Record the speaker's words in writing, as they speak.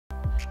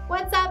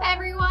What's up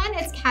everyone?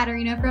 It's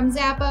Katarina from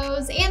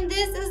Zappos, and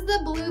this is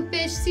the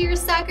Bluefish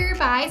Seersucker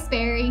by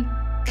Sperry.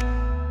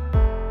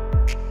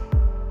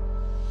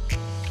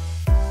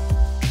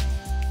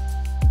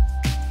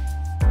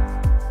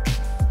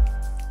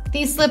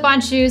 These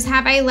slip-on shoes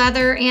have a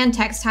leather and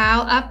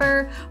textile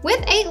upper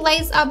with a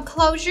lace-up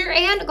closure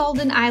and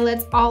golden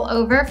eyelets all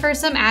over for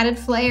some added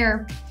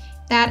flair.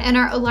 That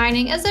inner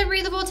lining is a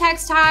breathable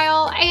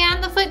textile,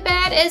 and the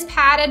footbed is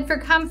padded for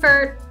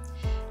comfort.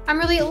 I'm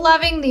really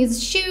loving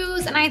these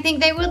shoes, and I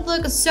think they would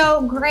look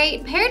so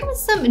great paired with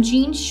some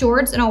jean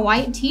shorts and a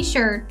white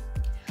t-shirt.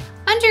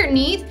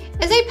 Underneath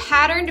is a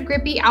patterned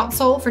grippy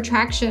outsole for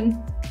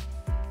traction.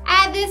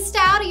 Add this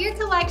style to your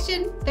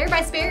collection. They're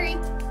by Sperry.